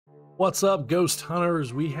What's up, Ghost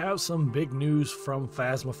Hunters? We have some big news from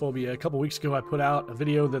Phasmophobia. A couple weeks ago, I put out a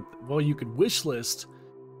video that, well, you could wishlist,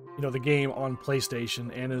 the game on PlayStation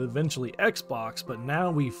and eventually Xbox, but now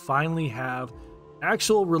we finally have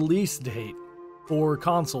actual release date for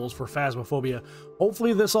consoles for Phasmophobia.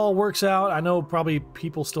 Hopefully this all works out. I know probably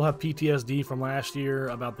people still have PTSD from last year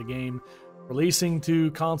about the game releasing to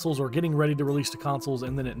consoles or getting ready to release to consoles,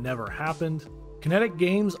 and then it never happened. Kinetic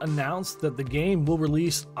Games announced that the game will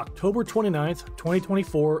release October 29th,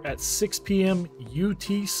 2024 at 6 p.m.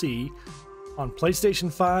 UTC on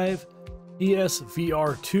PlayStation 5,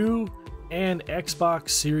 PSVR2, and Xbox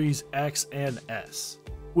Series X and S.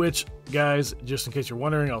 Which, guys, just in case you're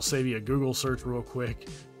wondering, I'll save you a Google search real quick.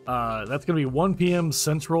 That's going to be 1 p.m.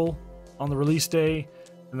 Central on the release day,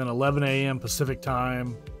 and then 11 a.m. Pacific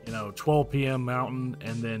time, 12 p.m. Mountain,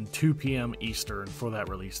 and then 2 p.m. Eastern for that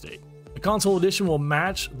release date. The console edition will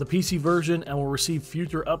match the PC version and will receive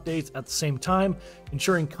future updates at the same time,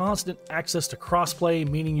 ensuring constant access to crossplay,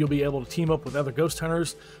 meaning you'll be able to team up with other Ghost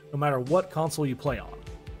Hunters no matter what console you play on.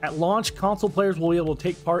 At launch, console players will be able to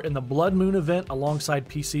take part in the Blood Moon event alongside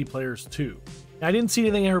PC players too. Now, I didn't see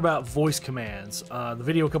anything here about voice commands. The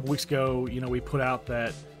video a couple weeks ago, we put out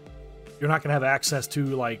that you're not going to have access to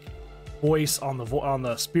like voice on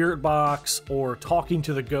the spirit box or talking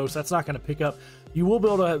to the ghost. That's not going to pick up. You will be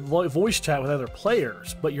able to have voice chat with other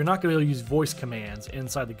players, but you're not going to be able to use voice commands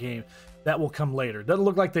inside the game. That will come later. Doesn't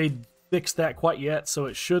look like they fixed that quite yet, so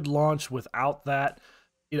it should launch without that.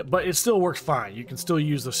 But it still works fine. You can still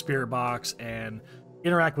use the spirit box and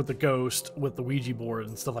interact with the ghost with the Ouija board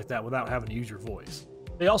and stuff like that without having to use your voice.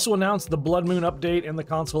 They also announced the Blood Moon update and the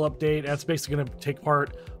console update. That's basically going to take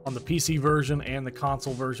part on the PC version and the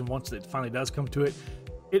console version once it finally does come to it.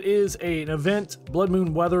 It is an event. Blood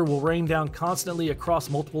Moon weather will rain down constantly across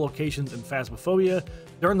multiple locations in Phasmophobia.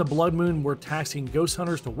 During the Blood Moon, we're tasking Ghost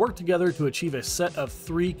Hunters to work together to achieve a set of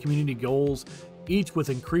 3 community goals, each with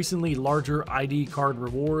increasingly larger ID card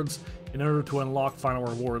rewards in order to unlock final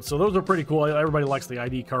rewards. So those are pretty cool. Everybody likes the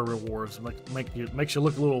ID card rewards. Makes you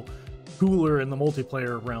look a little cooler in the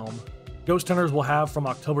multiplayer realm. Ghost Hunters will have from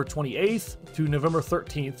October 28th to November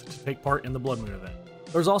 13th to take part in the Blood Moon event.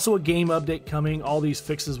 There's also a game update coming. All these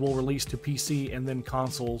fixes will release to PC and then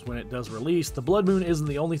consoles when it does release. The Blood Moon isn't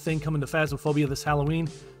the only thing coming to Phasmophobia this Halloween.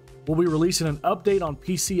 We'll be releasing an update on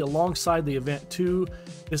PC alongside the event too.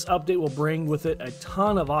 This update will bring with it a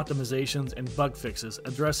ton of optimizations and bug fixes,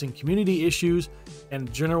 addressing community issues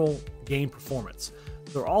and general game performance.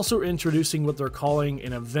 They're also introducing what they're calling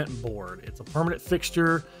an event board. It's a permanent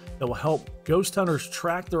fixture that will help Ghost Hunters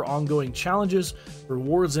track their ongoing challenges,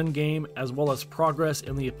 rewards in-game, as well as progress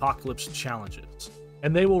in the Apocalypse challenges.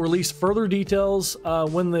 And they will release further details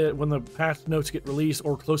when the patch notes get released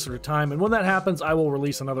or closer to time. And when that happens, I will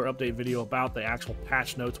release another update video about the actual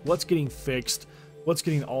patch notes, what's getting fixed, what's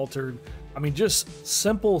getting altered. I mean, just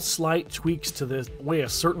simple, slight tweaks to the way a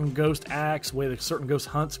certain ghost acts, way a certain ghost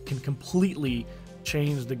hunts can completely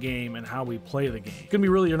change the game and how we play the game. It's gonna be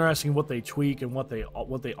really interesting what they tweak and what they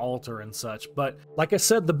alter and such. But like I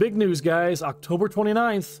said, the big news, guys, October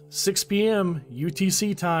 29th, 6 p.m.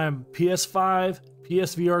 UTC time, PS5,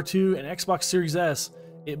 PSVR2, and Xbox Series S.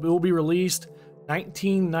 It will be released.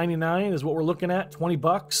 $19.99 is what we're looking at, 20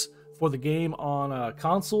 bucks for the game on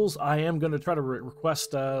consoles. I am going to try to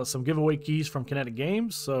request some giveaway keys from Kinetic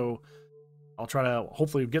Games, so I'll try to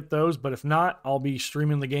hopefully get those, but if not, I'll be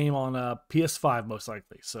streaming the game on PS5 most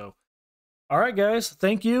likely. So, all right, guys,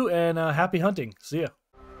 thank you, and happy hunting. See ya.